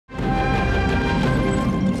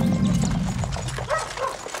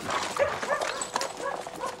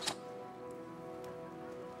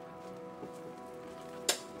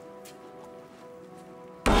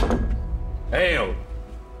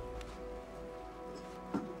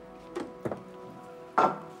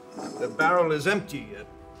The barrel is empty.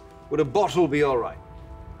 Would a bottle be all right?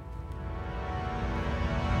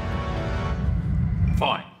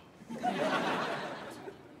 Fine.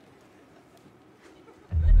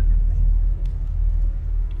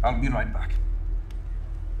 I'll be right back.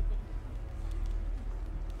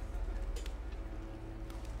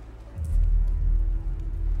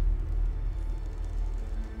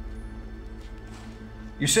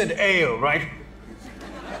 You said ale, right?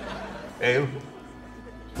 Ale?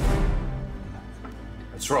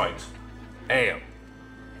 That's right. Ale.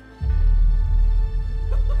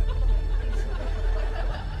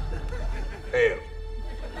 Ale.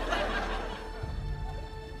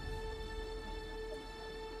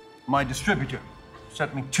 My distributor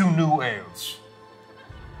sent me 2 new ales.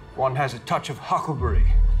 One has a touch of huckleberry.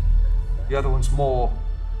 The other one's more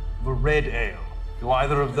of a red ale. Do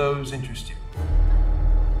either of those interest you?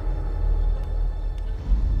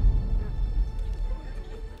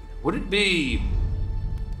 Would it be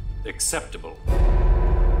acceptable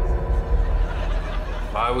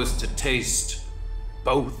if I was to taste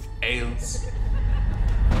both ales?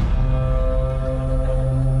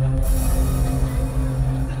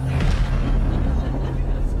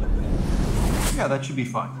 Yeah, that should be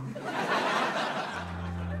fine.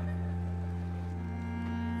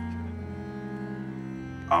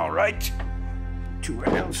 All right. 2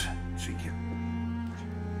 ales. See here.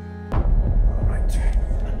 All right.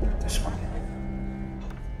 This one.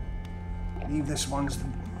 Leave this one's the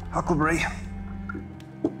huckleberry.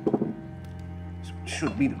 This one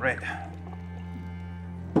should be the red.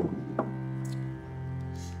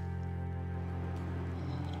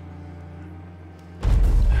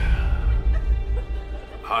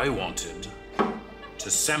 I wanted to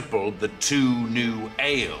sample the 2 new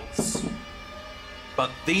ales. But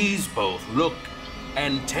these both look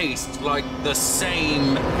and taste like the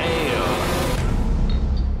same ale.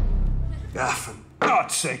 Ah, for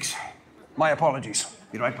God's sakes. My apologies.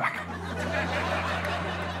 Be right back.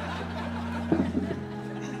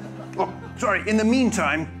 Oh, sorry. In the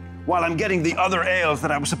meantime, while I'm getting the other ales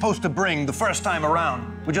that I was supposed to bring the first time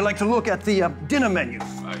around, would you like to look at the dinner menu?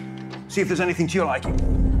 See if there's anything to your liking.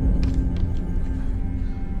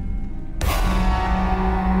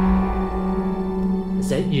 Is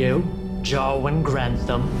that you, Jarwin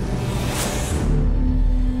Grantham?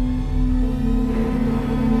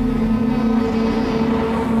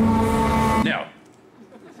 No.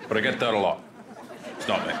 But I get that a lot. It's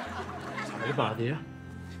not me. Sorry to bother you.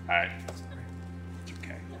 All right. It's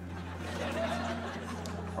okay.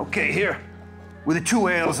 Okay, here. With the 2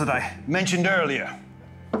 ales that I mentioned earlier.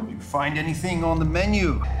 Did you find anything on the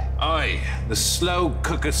menu? Aye, the slow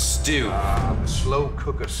cooker stew. Ah, the slow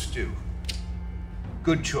cooker stew.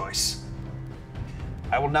 Good choice.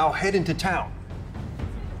 I will now head into town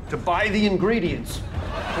to buy the ingredients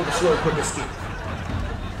for the slow cooker stew.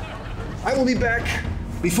 I will be back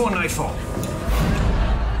before nightfall.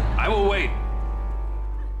 I will wait.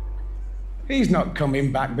 He's not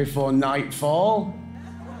coming back before nightfall.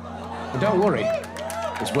 But don't worry,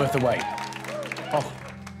 it's worth the wait.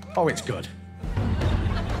 Oh, it's good.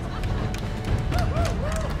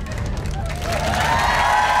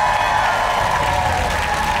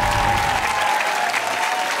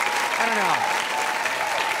 I don't know.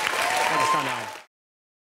 I just don't know.